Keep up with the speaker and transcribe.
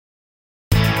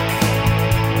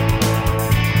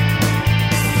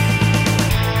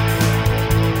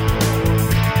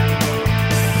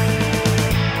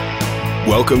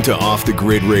Welcome to Off the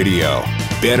Grid Radio.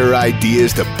 Better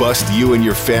ideas to bust you and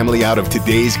your family out of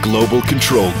today's global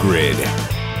control grid.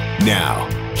 Now,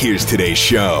 here's today's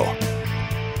show.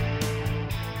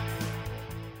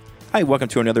 Hi, welcome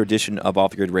to another edition of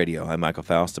Off the Grid Radio. I'm Michael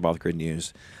Faust of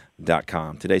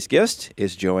offthegridnews.com. Today's guest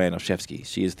is Joanne Olszewski.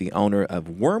 She is the owner of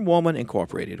Worm Woman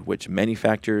Incorporated, which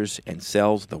manufactures and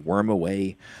sells the Worm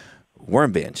Away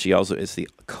worm bin. She also is the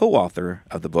co-author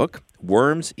of the book,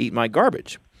 Worms Eat My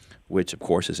Garbage, which, of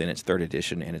course, is in its third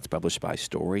edition, and it's published by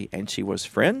Story. And she was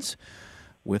friends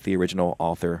with the original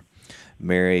author,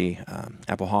 Mary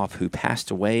Applehoff, who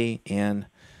passed away in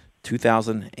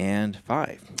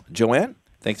 2005. Joanne,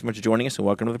 thanks so much for joining us, and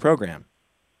welcome to the program.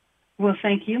 Well,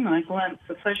 thank you, Michael. It's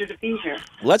a pleasure to be here.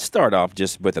 Let's start off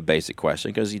just with a basic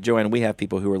question, because, Joanne, we have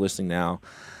people who are listening now.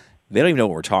 They don't even know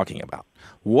what we're talking about.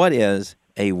 What is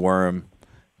a worm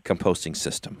composting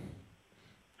system?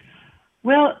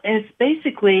 Well, it's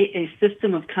basically a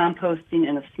system of composting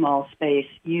in a small space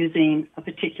using a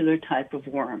particular type of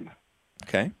worm.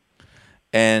 Okay.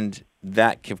 And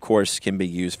that, of course, can be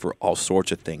used for all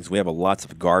sorts of things. We have lots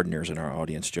of gardeners in our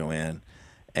audience, Joanne,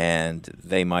 and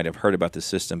they might have heard about the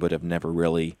system but have never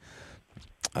really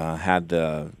had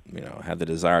the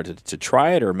desire to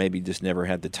try it, or maybe just never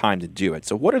had the time to do it.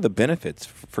 So what are the benefits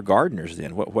for gardeners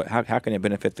then? How can it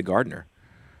benefit the gardener?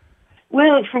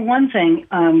 Well, for one thing,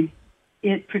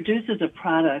 it produces a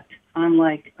product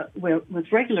unlike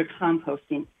with regular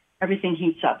composting, everything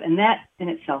heats up, and that in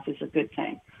itself is a good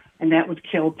thing. And that would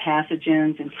kill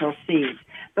pathogens and kill seeds.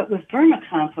 But with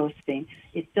vermicomposting,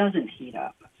 it doesn't heat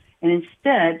up. And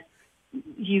instead,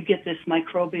 you get this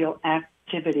microbial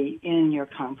activity in your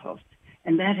compost.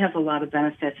 And that has a lot of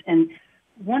benefits. And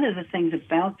one of the things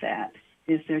about that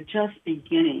is they're just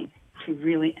beginning to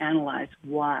really analyze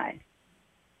why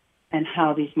and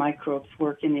how these microbes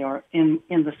work in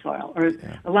the soil. Or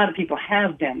a lot of people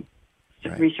have been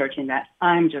researching that.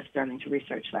 I'm just starting to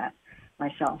research that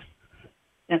myself.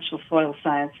 Natural soil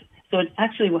science. So it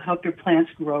actually will help your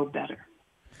plants grow better.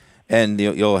 And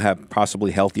you'll have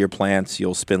possibly healthier plants.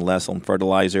 You'll spend less on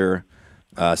fertilizer.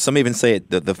 Some even say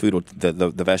the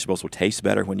vegetables will taste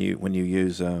better when you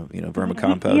use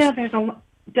vermicompost. Yeah, there's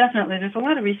a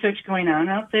lot of research going on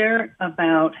out there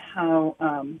about how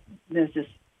there's this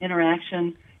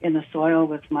interaction in the soil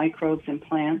with microbes and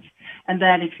plants, and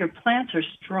that if your plants are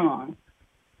strong,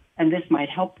 and this might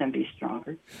help them be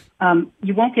stronger,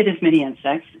 you won't get as many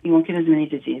insects, you won't get as many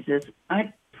diseases.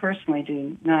 I personally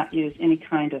do not use any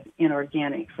kind of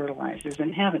inorganic fertilizers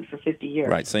and haven't for 50 years.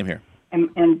 Right, same here.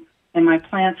 And my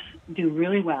plants do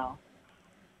really well.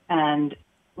 And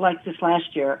like this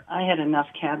last year, I had enough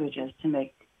cabbages to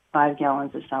make 5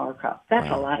 gallons of sauerkraut. That's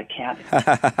a lot of cabbage.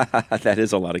 That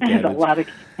is a lot of cabbage.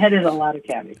 That is a lot of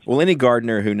cabbage. Well, any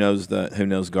gardener who knows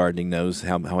gardening knows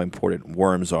how important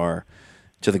worms are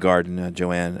to the garden,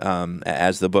 Joanne.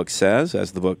 As the book says,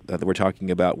 as the book that we're talking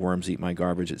about, Worms Eat My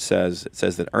Garbage, it says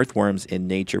that earthworms in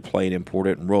nature play an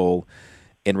important role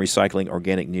in recycling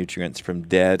organic nutrients from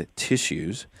dead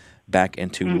tissues back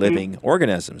into living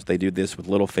organisms. They do this with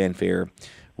little fanfare.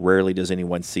 Rarely does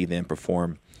anyone see them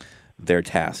perform their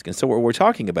task. And so what we're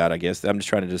talking about, I guess, I'm just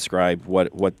trying to describe what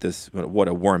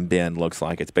a worm bin looks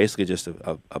like. It's basically just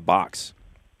a box.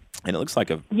 And it looks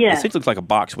like it looks like a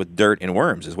box with dirt and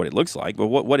worms is what it looks like. But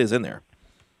what is in there?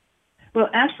 Well,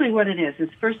 actually what it is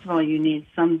first of all, you need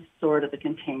some sort of a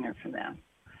container for them.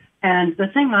 And the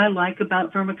thing I like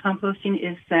about vermicomposting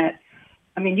is that,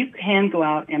 you can go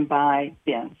out and buy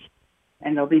bins,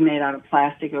 and they'll be made out of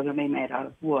plastic or they'll be made out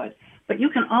of wood. But you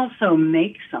can also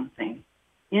make something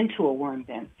into a worm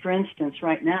bin. For instance,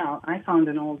 right now, I found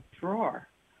an old drawer,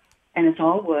 and it's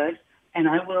all wood, and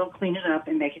I will clean it up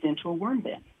and make it into a worm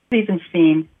bin. I've even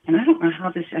seen, and I don't know how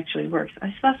this actually works,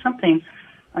 I saw something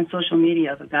on social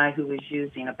media of a guy who was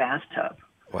using a bathtub.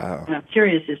 Wow. And I'm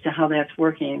curious as to how that's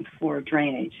working for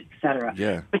drainage, et cetera.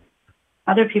 Yeah. But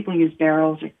other people use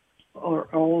barrels or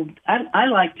old. I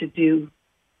like to do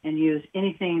and use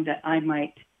anything that I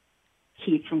might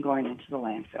keep from going into the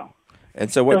landfill. And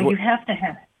so you have to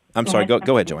have it. I'm sorry, go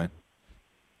ahead, Joanne.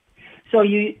 So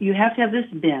you have to have this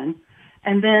bin,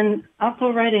 and then I'll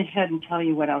go right ahead and tell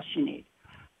you what else you need.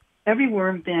 Every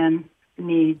worm bin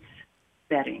needs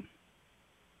bedding.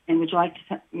 And would you like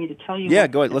me to tell you? Yeah,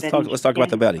 go ahead. Let's talk about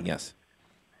the bedding. Yes.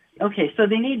 Okay, so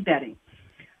they need bedding.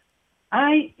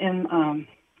 I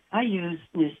use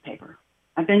newspaper.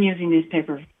 I've been using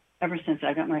newspaper ever since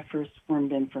I got my first worm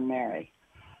bin from Mary.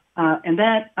 And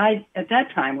at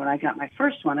that time when I got my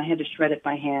first one, I had to shred it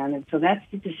by hand, and so that's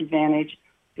the disadvantage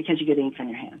because you get ink on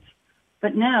your hands.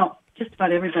 But now just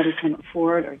about everybody can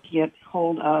afford or get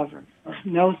hold of or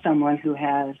know someone who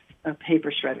has a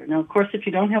paper shredder. Now, of course, if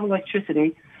you don't have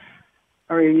electricity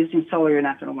or you're using solar, you're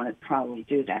not going to want to probably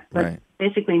do that. But Right.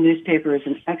 basically, newspaper is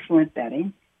an excellent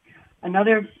bedding.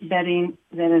 Another bedding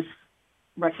that is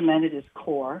recommended is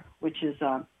core, which is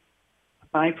a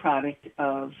byproduct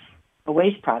of a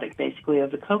waste product, basically,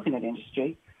 of the coconut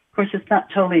industry. Of course, it's not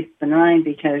totally benign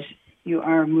because you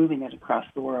are moving it across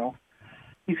the world.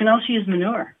 You can also use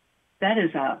manure. That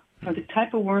is for the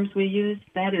type of worms we use,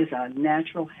 that is a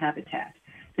natural habitat.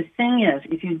 The thing is,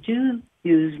 if you do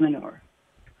use manure,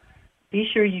 be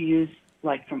sure you use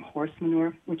like from horse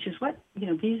manure, which is what,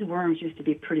 these worms used to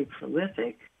be pretty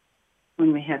prolific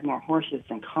when we had more horses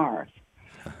than cars.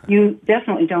 You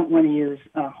definitely don't want to use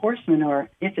horse manure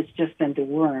if it's just been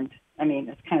dewormed. I mean,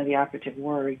 it's kind of the operative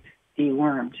word,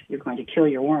 dewormed. You're going to kill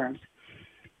your worms.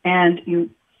 And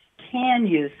you can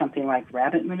use something like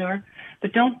rabbit manure,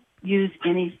 but don't use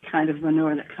any kind of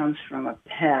manure that comes from a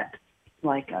pet,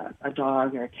 like a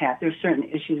dog or a cat. There's certain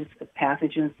issues of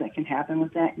pathogens that can happen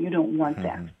with that. You don't want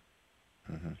that.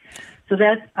 Mm-hmm. So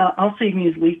that also you can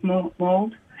use leaf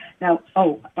mold. Now,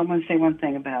 I want to say one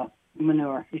thing about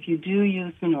manure. If you do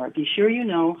use manure, be sure you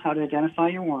know how to identify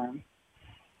your worm,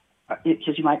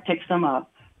 because you might pick some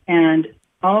up, and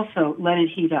also let it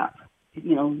heat up.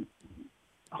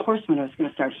 Horse manure is going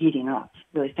to start heating up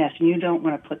really fast, and you don't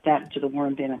want to put that into the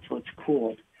worm bin until it's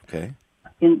cooled. Okay.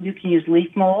 And you can use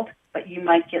leaf mold, but you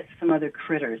might get some other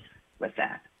critters with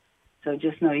that. So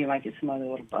just know you might get some other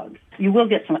little bugs. You will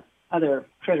get some other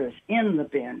critters in the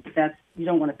bin, but you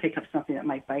don't want to pick up something that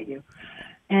might bite you.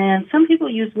 And some people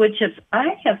use wood chips.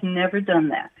 I have never done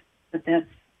that, but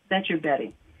that's your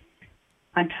bedding.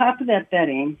 On top of that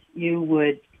bedding, you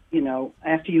would,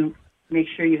 after you make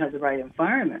sure you have the right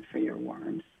environment for your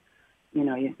worms, you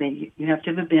have to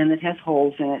have a bin that has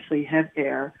holes in it so you have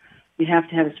air. You have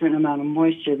to have a certain amount of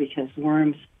moisture because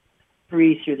worms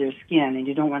breathe through their skin and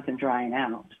you don't want them drying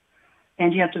out.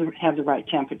 And you have to have the right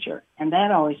temperature. And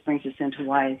that always brings us into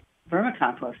why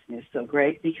vermicomposting is so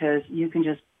great, because you can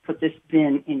just put this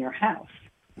bin in your house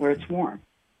where it's warm.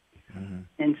 Mm-hmm.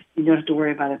 And you don't have to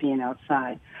worry about it being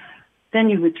outside. Then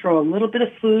you would throw a little bit of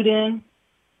food in,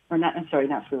 or not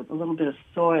food, a little bit of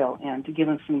soil in to give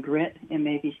them some grit and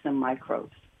maybe some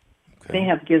microbes. Okay. They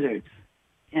have gizzards,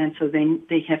 and so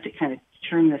they have to kind of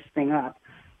churn this thing up.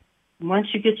 Once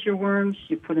you get your worms,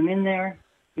 you put them in there,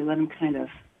 you let them kind of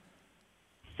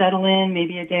settle in,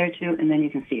 maybe a day or two, and then you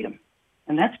can feed them.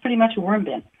 And that's pretty much a worm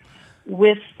bin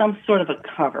with some sort of a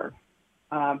cover,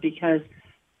 because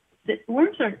the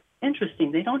worms are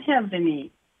interesting. They don't have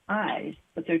any eyes,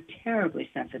 but they're terribly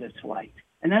sensitive to light.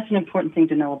 And that's an important thing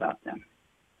to know about them.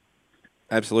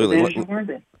 Absolutely. So there's your worm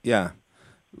bin. Yeah.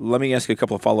 Let me ask you a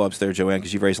couple of follow-ups there, Joanne,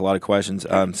 because you've raised a lot of questions.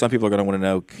 Some people are going to want to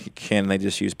know, can they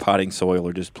just use potting soil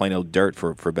or just plain old dirt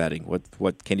for bedding?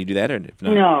 What can you do that? Or if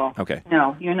not? No. Okay.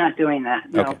 No, you're not doing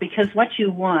that. No, okay. Because what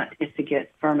you want is to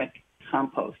get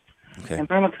vermicompost. Okay. And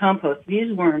vermicompost,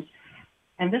 these worms,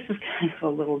 and this is kind of a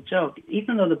little joke,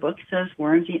 even though the book says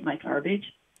worms eat my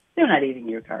garbage, they're not eating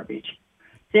your garbage.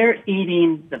 They're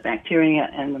eating the bacteria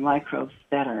and the microbes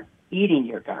that are eating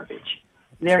your garbage.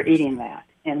 They're eating that.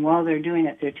 And while they're doing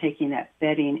it, they're taking that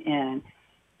bedding in,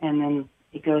 and then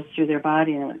it goes through their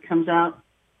body, and when it comes out,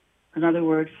 another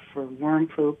word for worm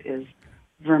poop is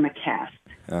vermicast.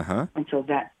 Uh-huh. And so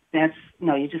that's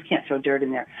you just can't throw dirt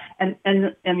in there. And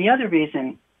the other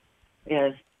reason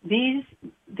is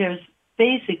there's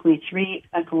basically 3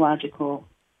 ecological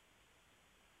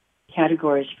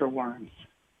categories for worms.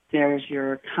 There's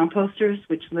your composters,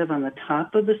 which live on the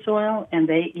top of the soil, and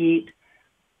they eat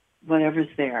whatever's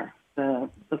there, the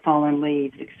fallen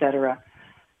leaves, etc.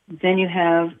 Then you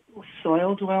have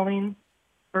soil-dwelling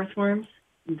earthworms.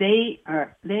 They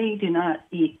do not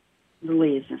eat the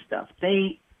leaves and stuff.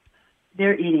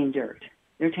 They're eating dirt.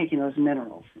 They're taking those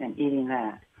minerals and eating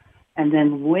that. And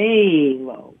then way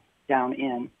low down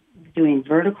in, doing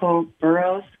vertical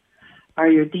burrows, are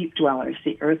your deep dwellers,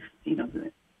 the earth,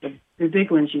 the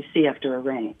big ones you see after a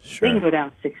rain. Sure. They can go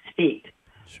down 6 feet.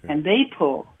 Sure. And they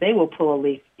will pull a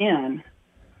leaf in,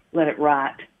 let it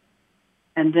rot,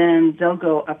 and then they'll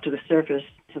go up to the surface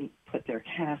to put their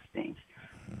castings.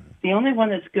 The only one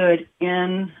that's good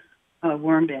in a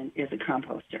worm bin is a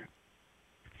composter.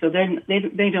 So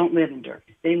they don't live in dirt.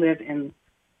 They live in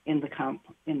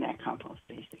that compost,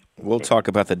 basically. We'll talk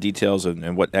about the details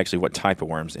and what type of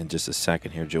worms in just a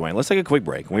second here, Joanne. Let's take a quick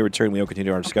break. When we return, we'll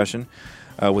continue our discussion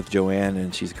with Joanne,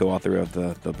 and she's the co-author of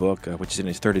the book, which is in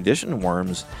its 3rd edition,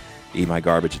 Worms Eat My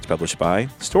Garbage. It's published by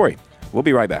Story. We'll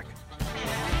be right back.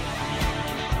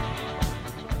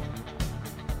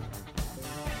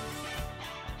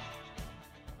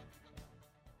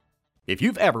 If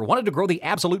you've ever wanted to grow the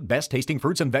absolute best tasting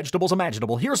fruits and vegetables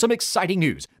imaginable, here's some exciting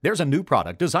news. There's a new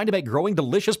product designed to make growing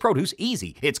delicious produce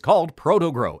easy. It's called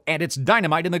ProtoGrow, and it's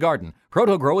dynamite in the garden.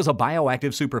 ProtoGrow is a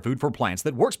bioactive superfood for plants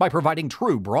that works by providing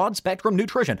true broad-spectrum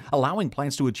nutrition, allowing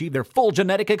plants to achieve their full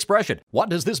genetic expression. What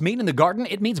does this mean in the garden?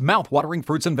 It means mouth-watering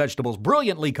fruits and vegetables,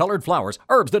 brilliantly colored flowers,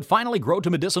 herbs that finally grow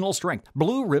to medicinal strength,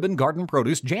 blue ribbon garden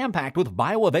produce jam-packed with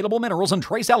bioavailable minerals and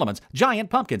trace elements, giant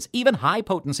pumpkins, even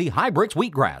high-potency, high-brix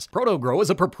wheatgrass. ProtoGrow is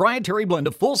a proprietary blend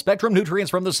of full-spectrum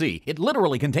nutrients from the sea. It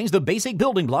literally contains the basic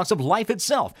building blocks of life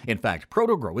itself. In fact,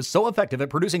 ProtoGrow is so effective at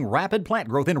producing rapid plant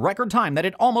growth in record time that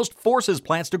it almost forces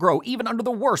plants to grow even under the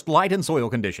worst light and soil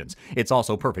conditions. It's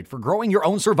also perfect for growing your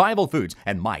own survival foods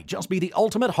and might just be the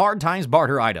ultimate hard times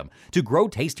barter item. To grow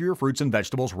tastier fruits and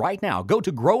vegetables right now, go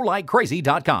to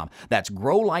growlikecrazy.com. That's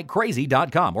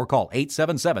growlikecrazy.com or call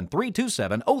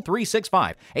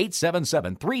 877-327-0365.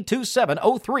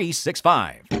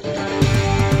 877-327-0365.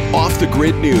 Off the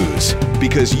Grid News,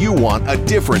 because you want a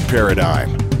different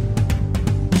paradigm.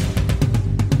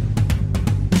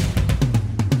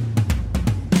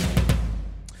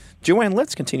 Joanne,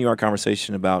 let's continue our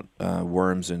conversation about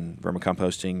worms and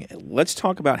vermicomposting. Let's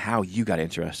talk about how you got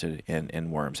interested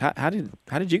in worms. How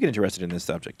did you get interested in this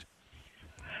subject?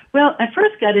 Well, I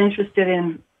first got interested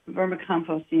in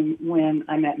vermicomposting when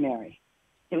I met Mary.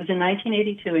 It was in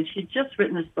 1982, and she'd just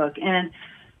written this book. And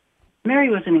Mary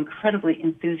was an incredibly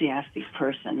enthusiastic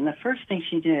person. And the first thing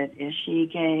she did is she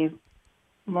gave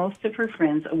most of her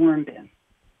friends a worm bin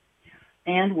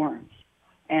and worms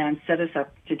and set us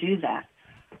up to do that.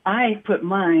 I put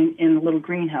mine in a little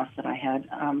greenhouse that I had.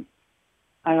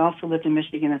 I also lived in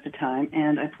Michigan at the time,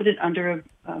 and I put it under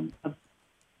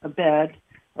a bed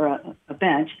or a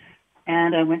bench,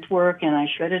 and I went to work, and I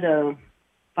shredded a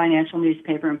financial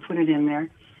newspaper and put it in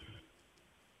there.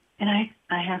 And I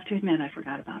have to admit, I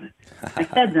forgot about it. I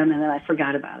fed them, and then I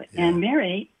forgot about it. Yeah. And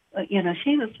Mary,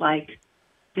 she was like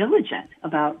diligent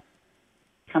about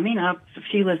coming up.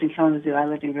 She lives in Kalamazoo. I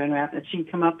lived in Grand Rapids.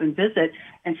 She'd come up and visit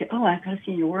and say, "Oh, I've got to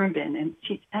see your worm bin." And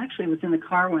she actually was in the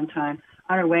car one time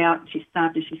on her way out, and she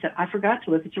stopped and she said, "I forgot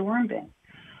to look at your worm bin."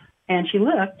 And she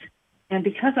looked, and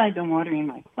because I'd been watering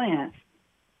my plants,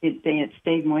 they had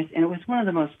stayed moist, and it was one of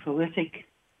the most prolific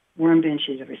worm bins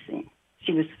she'd ever seen.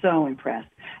 She was so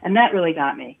impressed. And that really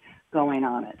got me going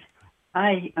on it.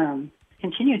 I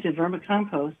continued to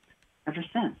vermicompost ever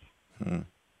since.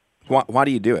 Why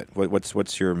do you do it?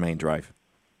 What's your main drive?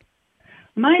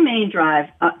 My main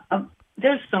drive,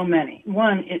 there's so many.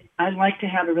 One, I like to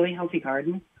have a really healthy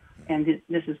garden, and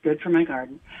this is good for my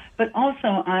garden. But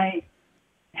also, I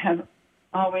have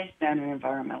always been an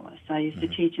environmentalist. I used to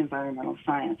teach environmental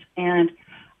science, and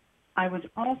I was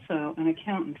also an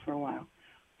accountant for a while.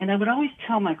 And I would always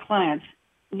tell my clients,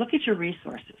 look at your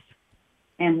resources.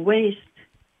 And waste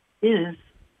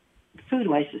food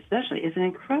waste especially, is an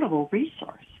incredible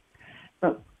resource.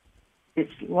 But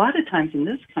it's a lot of times in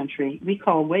this country, we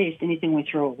call waste anything we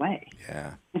throw away.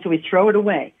 Yeah. And so we throw it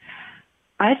away.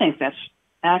 I think that's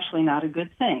actually not a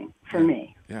good thing for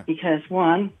me. Yeah. Because,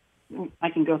 one, I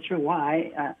can go through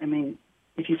why.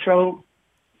 If you throw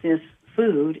this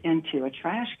food into a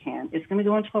trash can, it's going to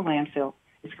go into a landfill.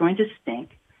 It's going to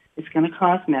stink. It's going to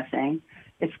cause methane.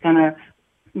 It's going to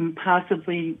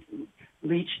possibly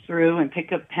leach through and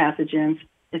pick up pathogens.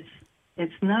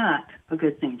 It's not a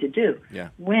good thing to do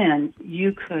when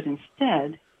you could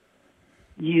instead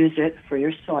use it for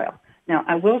your soil. Now,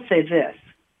 I will say this.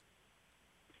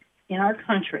 In our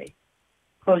country,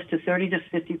 close to 30 to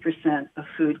 50% of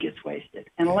food gets wasted.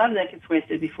 And a lot of that gets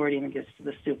wasted before it even gets to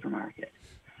the supermarket.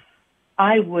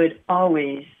 I would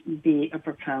always be a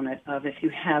proponent of, if you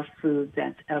have food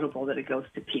that's edible, that it goes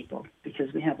to people,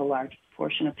 because we have a large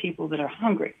portion of people that are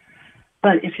hungry.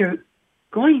 But if you're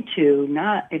going to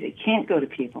if it can't go to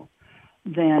people,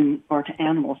 then, or to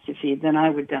animals to feed, then I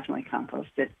would definitely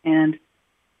compost it. And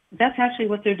that's actually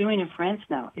what they're doing in France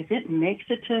now. If it makes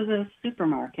it to the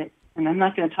supermarket, and I'm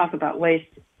not going to talk about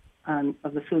waste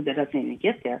of the food that doesn't even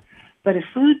get there, but if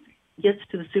food gets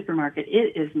to the supermarket,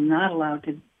 it is not allowed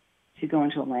to go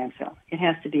into a landfill. It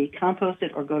has to be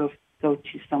composted or go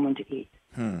to someone to eat.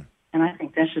 And I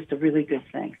think that's just a really good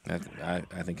thing. I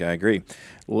think I agree.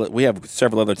 We have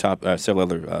several other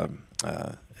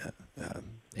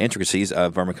intricacies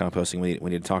of vermicomposting we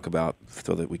need to talk about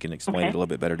so that we can explain it a little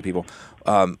bit better to people.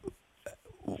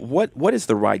 What is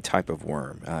the right type of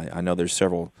worm? I know there's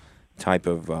several type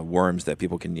of worms that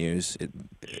people can use.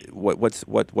 What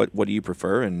do you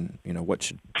prefer, and what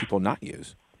should people not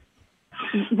use?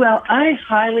 Well, I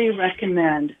highly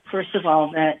recommend, first of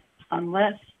all, that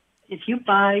if you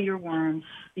buy your worms,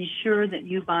 be sure that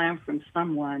you buy them from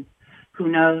someone who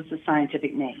knows the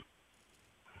scientific name.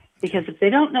 Because if they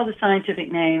don't know the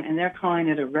scientific name and they're calling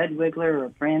it a red wiggler or a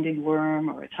branded worm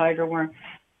or a tiger worm,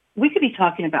 we could be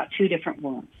talking about two different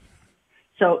worms.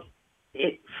 So,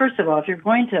 first of all, if you're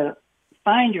going to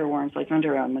find your worms, like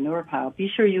under a manure pile, be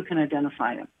sure you can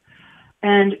identify them.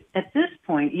 And at this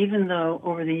point, even though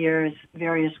over the years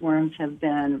various worms have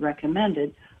been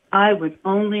recommended, I would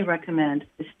only recommend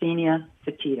Asthenia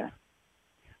fetida.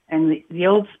 And the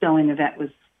old spelling of that was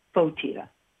fotida.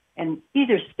 And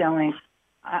either spelling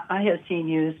I have seen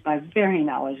used by very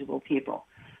knowledgeable people.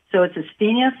 So it's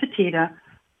Asthenia fetida,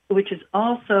 which is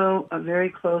also a very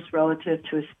close relative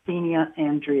to Asthenia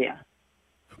andrea.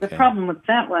 Okay. The problem with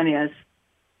that one is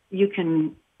you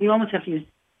almost have to use,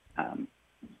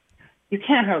 you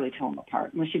can't hardly tell them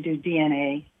apart unless you do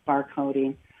DNA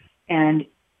barcoding. And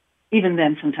even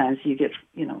then, sometimes you get,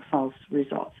 false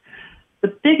results.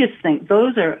 The biggest thing,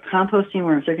 those are composting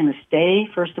worms. They're going to stay,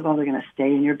 first of all, they're going to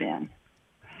stay in your bin.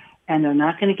 And they're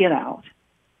not going to get out.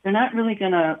 They're not really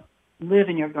going to live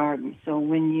in your garden. So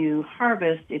when you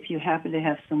harvest, if you happen to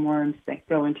have some worms that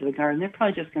go into the garden, they're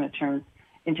probably just going to turn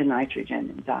into nitrogen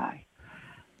and die.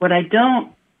 What I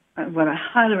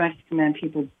highly recommend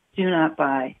people do not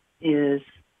buy is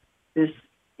this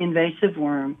invasive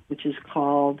worm, which is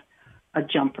called a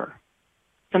jumper.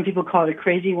 Some people call it a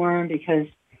crazy worm because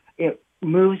it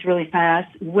moves really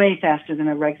fast, way faster than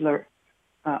a regular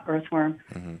earthworm.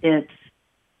 Mm-hmm. It's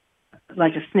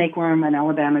like a snake worm, an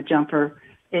Alabama jumper.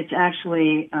 It's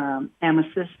actually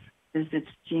Amethys is its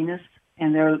genus,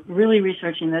 and they're really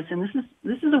researching this. And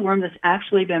this is a worm that's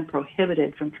actually been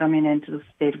prohibited from coming into the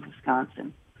state of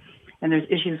Wisconsin. And there's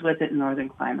issues with it in northern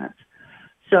climates.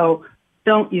 So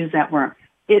don't use that worm.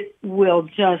 It will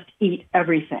just eat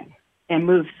everything and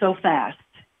move so fast,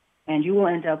 and you will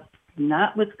end up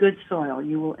not with good soil.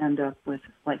 You will end up with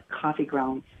like coffee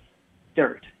grounds,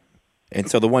 dirt. And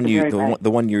so the one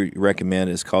you recommend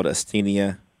is called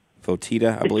Asthenia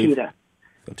fetida, I believe.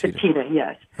 Fetida,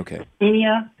 yes. Okay.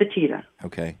 Asthenia fetida.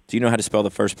 Okay. Do you know how to spell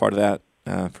the first part of that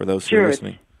for those who are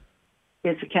listening?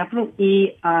 It's a capital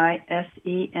Eisenia.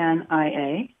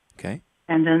 Okay.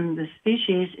 And then the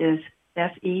species is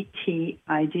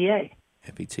Fetida.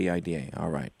 Fetida. All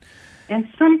right. And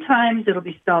sometimes it'll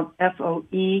be spelled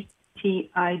Foetida.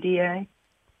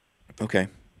 Okay.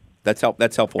 That's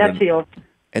helpful. That's the old.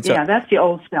 That's the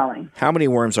old spelling. How many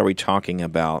worms are we talking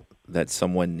about that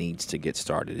someone needs to get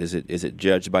started? Is it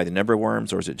judged by the number of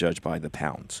worms, or is it judged by the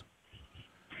pounds?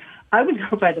 I would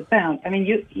go by the pound. I mean,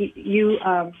 you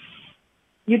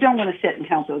don't want to sit and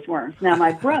count those worms. Now,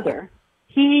 my brother,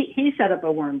 he set up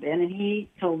a worm bin, and he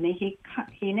told me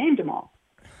he named them all.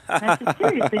 And I said,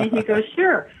 seriously? And he goes,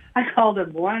 sure. I called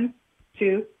them 1,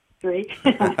 2, 3.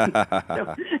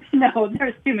 So, no,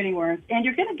 there's too many worms, and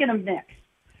you're going to get them mixed.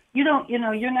 You're not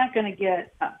going to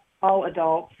get all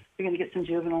adults. You're going to get some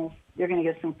juveniles. You're going to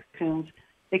get some cocoons.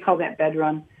 They call that bed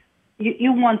run.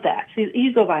 You want that. So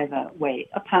you go by the weight.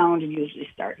 A pound would usually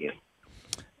start you.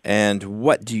 And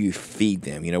what do you feed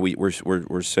them?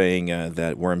 We're saying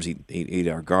that worms eat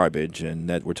our garbage, and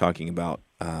that we're talking about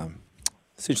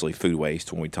essentially food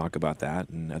waste when we talk about that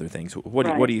and other things.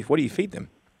 What do you feed them?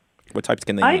 What types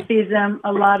can they eat? I feed them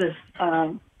a lot of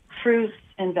fruits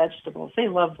and vegetables. They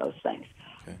love those things.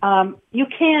 Okay.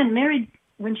 Mary,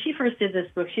 when she first did this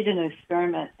book, she did an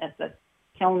experiment at the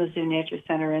Kalamazoo Nature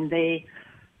Center, and they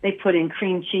put in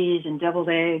cream cheese and deviled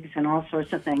eggs and all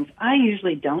sorts of things. I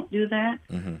usually don't do that,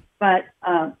 mm-hmm. but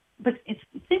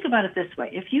think about it this way.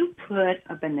 If you put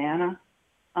a banana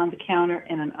on the counter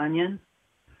and an onion,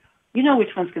 you know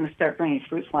which one's going to start bringing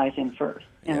fruit flies in first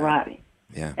and rotting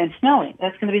and smelling.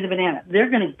 That's going to be the banana. They're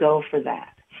going to go for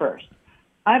that first.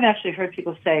 I've actually heard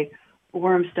people say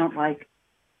worms don't like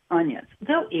onions.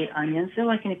 They'll eat onions. They're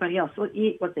like anybody else. They'll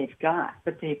eat what they've got,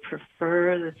 but they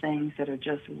prefer the things that are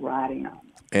just rotting on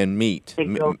them. And meat.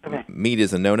 Meat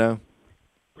is a no-no?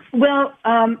 Well,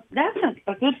 that's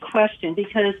a good question,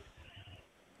 because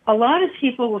a lot of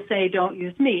people will say don't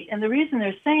use meat. And the reason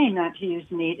they're saying not to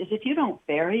use meat is if you don't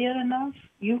bury it enough,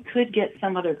 you could get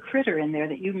some other critter in there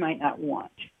that you might not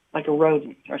want, like a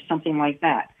rodent or something like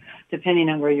that, depending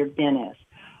on where your bin is.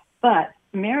 But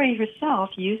Mary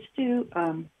herself used to,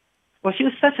 she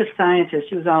was such a scientist,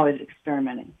 she was always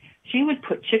experimenting. She would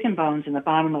put chicken bones in the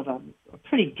bottom of a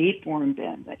pretty deep worm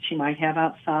bin that she might have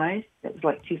outside that was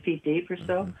like 2 feet deep or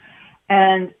so. Mm-hmm.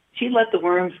 And she'd let the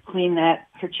worms clean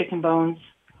her chicken bones,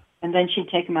 and then she'd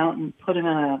take them out and put them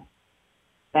in a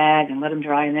bag and let them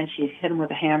dry, and then she'd hit them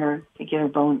with a hammer to get her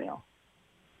bone meal.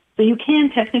 So you can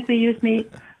technically use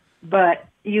meat, but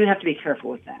you have to be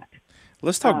careful with that.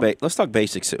 Let's talk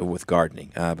basics with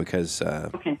gardening because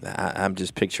Okay. I'm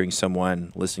just picturing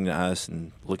someone listening to us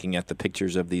and looking at the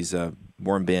pictures of these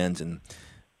worm bins, and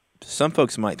some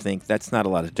folks might think that's not a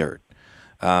lot of dirt.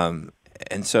 And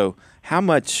so, how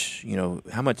much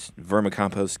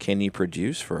vermicompost can you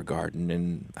produce for a garden?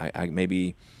 And I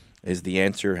maybe is the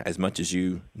answer as much as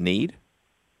you need?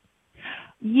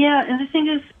 Yeah, and the thing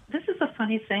is, this is a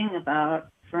funny thing about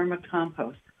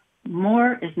vermicompost.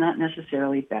 More is not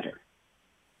necessarily better.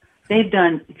 They've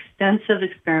done extensive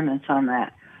experiments on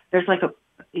that. There's like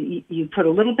you put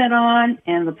a little bit on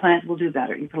and the plant will do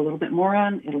better. You put a little bit more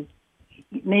on, it'll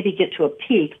maybe get to a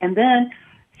peak. And then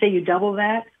say you double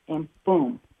that and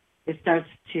boom, it starts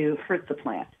to hurt the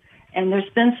plant. And there's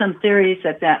been some theories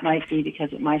that might be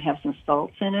because it might have some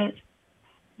salts in it.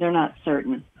 They're not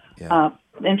certain. Yeah.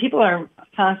 And people are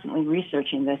constantly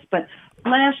researching this. But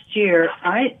last year,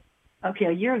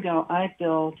 a year ago, I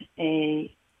built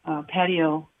a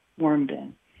patio worm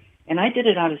bin. And I did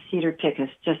it out of cedar pickus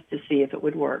just to see if it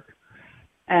would work.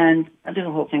 And I did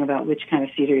a whole thing about which kind of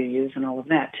cedar you use and all of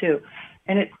that, too.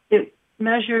 And it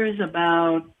measures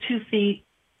about 2 feet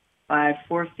by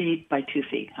 4 feet by 2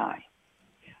 feet high.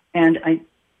 And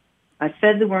I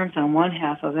fed the worms on one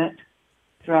half of it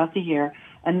throughout the year,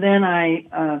 and then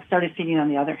I started feeding on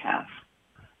the other half.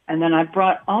 And then I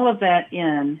brought all of that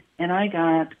in, and I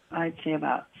got, I'd say,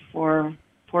 about four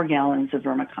gallons of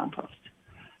vermicompost.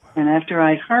 And after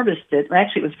I harvested,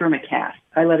 actually it was vermicast.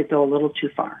 I let it go a little too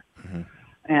far. Mm-hmm.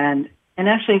 And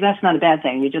actually that's not a bad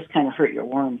thing. You just kind of hurt your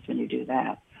worms when you do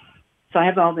that. So I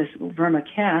have all this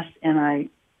vermicast, and I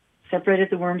separated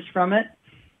the worms from it,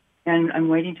 and I'm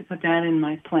waiting to put that in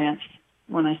my plants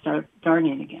when I start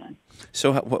gardening again.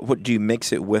 So, what do you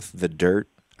mix it with the dirt?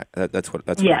 That's what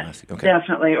I'm yes, asking. Okay.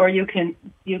 Definitely. Or you can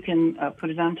put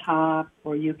it on top,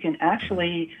 or you can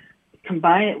actually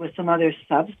combine it with some other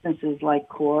substances like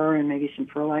core and maybe some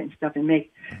perlite and stuff, and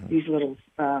make these little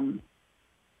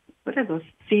what are those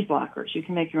seed blockers? You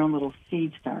can make your own little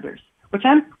seed starters, which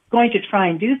I'm going to try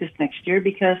and do this next year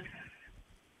because,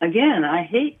 again, I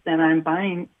hate that I'm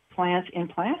buying plants in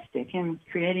plastic and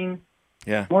creating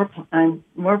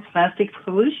more plastic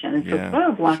pollution. And so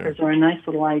soil blockers are a nice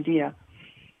little idea.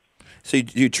 So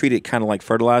you treat it kind of like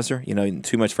fertilizer? You know,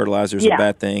 too much fertilizer is a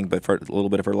bad thing, but a little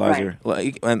bit of fertilizer.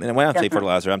 Right. And when I say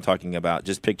fertilizer, I'm talking about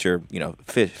just picture,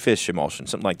 fish emulsion,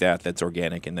 something like that that's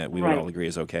organic and that we would all agree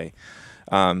is okay.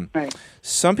 Right.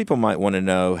 Some people might want to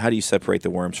know, how do you separate the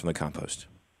worms from the compost?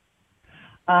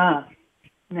 Now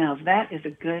that is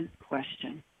a good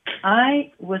question.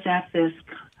 I was at this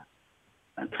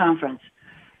conference,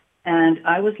 and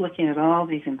I was looking at all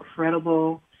these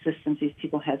incredible systems these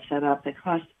people had set up that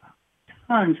cost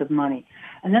tons of money.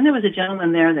 And then there was a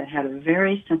gentleman there that had a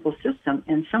very simple system,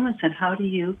 and someone said, how do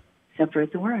you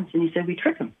separate the worms? And he said, we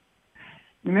trick them.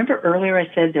 Remember earlier I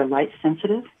said they're light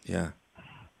sensitive? Yeah.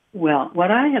 Well,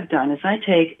 what I have done is I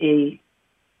take a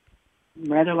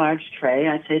rather large tray,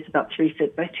 I'd say it's about 3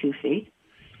 feet by 2 feet,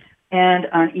 and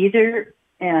on either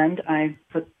end I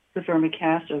put the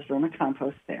vermicast or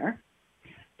vermicompost there.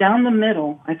 Down the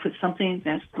middle, I put something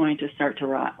that's going to start to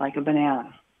rot, like a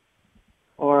banana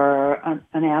or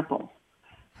an apple.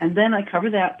 And then I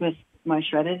cover that with my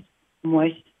shredded,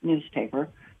 moist newspaper,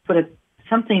 put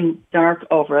something dark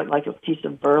over it, like a piece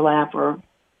of burlap or,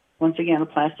 once again, a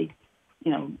plastic,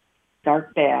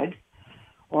 dark bag,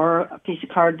 or a piece of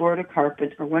cardboard or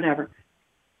carpet or whatever.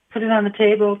 Put it on the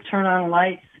table, turn on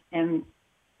lights, and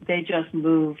they just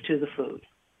move to the food.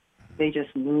 They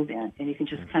just move in, and you can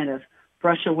just kind of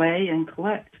brush away and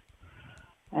collect.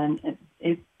 And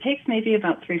it takes maybe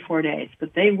about 3-4 days,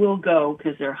 but they will go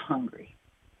because they're hungry.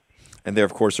 And there,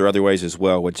 of course, are other ways as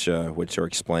well, which are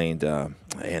explained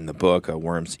in the book,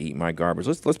 Worms Eat My Garbage.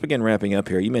 Let's begin wrapping up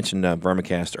here. You mentioned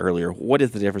vermicast earlier. What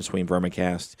is the difference between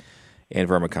vermicast and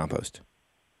vermicompost?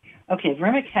 Okay,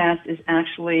 vermicast is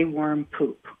actually worm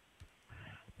poop.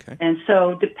 Okay. And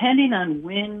so depending on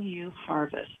when you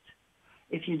harvest,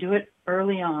 if you do it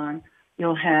early on,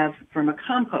 you'll have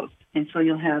vermicompost. And so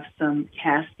you'll have some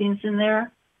castings in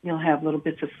there, you'll have little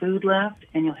bits of food left,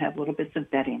 and you'll have little bits of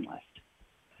bedding left.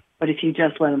 But if you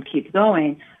just let them keep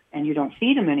going and you don't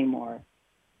feed them anymore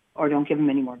or don't give them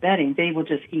any more bedding, they will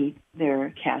just eat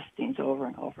their castings over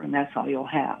and over, and that's all you'll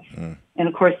have. Mm. And,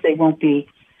 of course, they won't be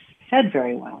fed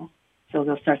very well, so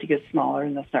they'll start to get smaller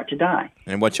and they'll start to die.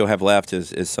 And what you'll have left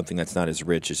is something that's not as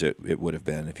rich as it would have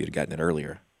been if you'd gotten it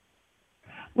earlier.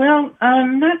 Well,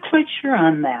 I'm not quite sure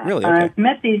on that. Really? Okay. I've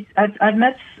met,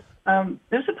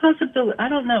 there's a possibility, I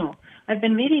don't know. I've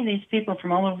been meeting these people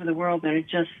from all over the world that are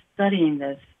just studying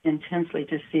this intensely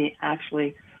to see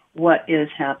actually what is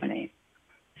happening.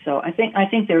 So I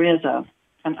think there is a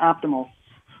an optimal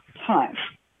time.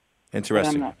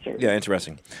 Interesting. But I'm not certain. Yeah,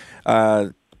 interesting.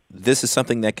 This is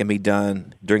something that can be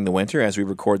done during the winter as we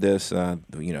record this. I'm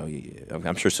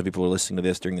sure some people are listening to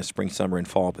this during the spring, summer, and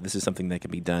fall, but this is something that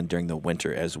can be done during the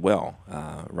winter as well,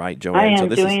 right, Joanne? I am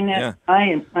doing it. Yeah.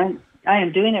 I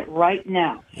am doing it right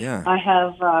now. Yeah. I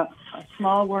have a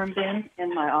small worm bin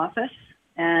in my office,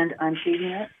 and I'm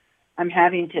feeding it. I'm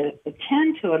having to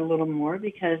attend to it a little more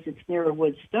because it's near a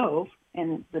wood stove,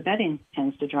 and the bedding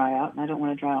tends to dry out, and I don't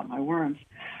want to dry out my worms.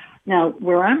 Now,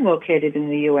 where I'm located in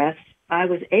the U.S., I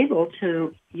was able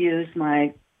to use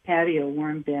my patio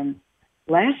worm bin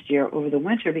last year over the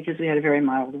winter because we had a very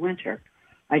mild winter.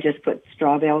 I just put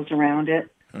straw bales around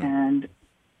it and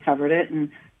covered it,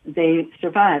 and they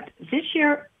survived. This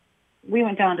year, we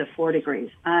went down to 4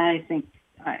 degrees. I think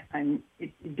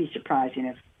it'd be surprising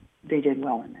if they did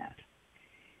well in that.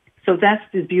 So that's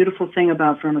the beautiful thing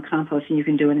about vermicomposting. You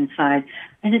can do it inside,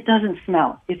 and it doesn't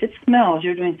smell. If it smells,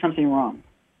 you're doing something wrong.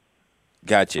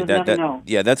 Gotcha.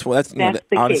 That's one thing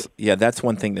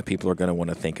that people are going to want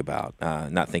to think about.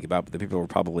 Not think about, but the people are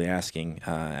probably asking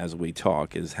as we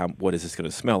talk is what is this going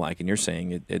to smell like? And you're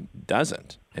saying it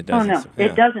doesn't. It doesn't. Oh no,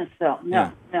 it doesn't smell.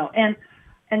 No. And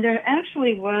there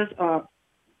actually was a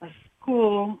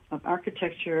school of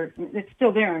architecture. It's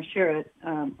still there, I'm sure, at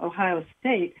Ohio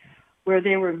State, where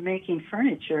they were making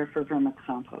furniture for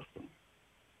vermicomposting.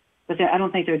 But I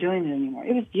don't think they're doing it anymore.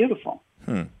 It was beautiful.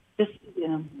 Just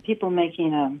people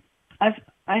making I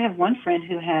have one friend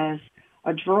who has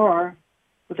a drawer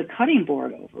with a cutting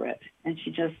board over it, and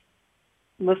she just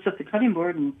lifts up the cutting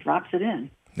board and drops it in.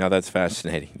 No, that's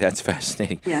fascinating. That's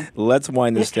fascinating. Yeah. Let's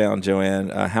wind this down, Joanne.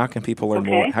 How can people learn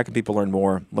more? How can people learn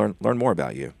more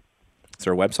about you? Is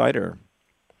there a website or?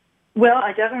 Well,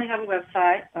 I definitely have a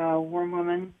website,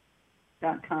 wormwoman.com.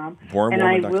 Wormwoman.com. And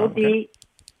I will be. Okay.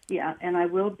 Yeah, and I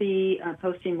will be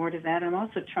posting more to that. I'm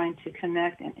also trying to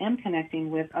connect and am connecting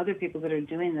with other people that are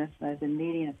doing this. I've been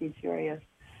meeting at these various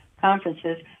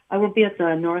conferences. I will be at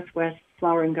the Northwest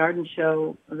Flower and Garden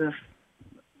Show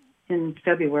in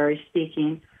February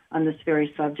speaking on this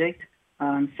very subject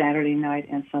on Saturday night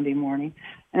and Sunday morning.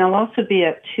 And I'll also be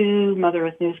at 2 Mother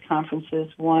Earth News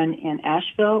conferences, one in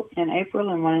Asheville in April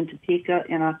and one in Topeka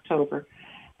in October.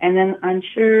 And then I'm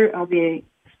sure I'll be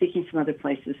speaking some other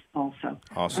places also.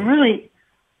 Awesome.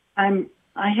 I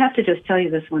have to just tell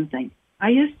you this one thing. I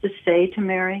used to say to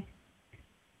Mary,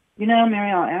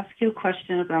 Mary, I'll ask you a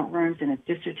question about worms in a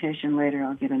dissertation later.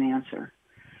 I'll get an answer.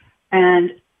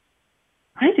 And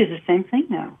I do the same thing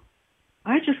now.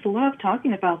 I just love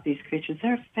talking about these creatures.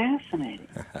 They're fascinating.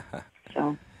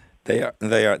 So They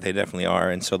definitely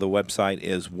are. And so the website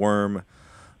is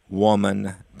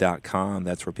wormwoman.com.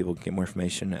 That's where people can get more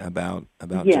information about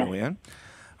yes. Joanne.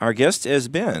 Our guest has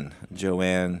been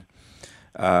Joanne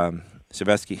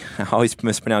Shevsky. I always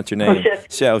mispronounce your name.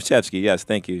 Shevsky. Yes,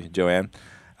 thank you, Joanne.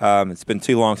 It's been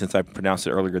too long since I pronounced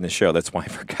it earlier in the show. That's why I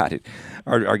forgot it.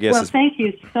 Our guest Well, thank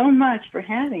you so much for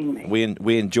having me.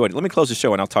 We enjoyed it. Let me close the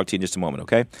show, and I'll talk to you in just a moment,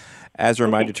 okay? As a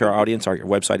reminder to our audience, our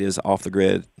website is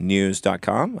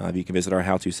offthegridnews.com. You can visit our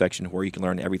how-to section where you can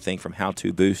learn everything from how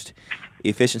to boost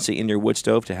efficiency in your wood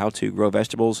stove to how to grow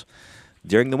vegetables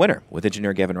during the winter. With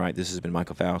engineer Gavin Wright, this has been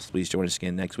Michael Faust. Please join us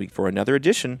again next week for another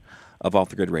edition of Off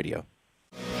the Grid Radio.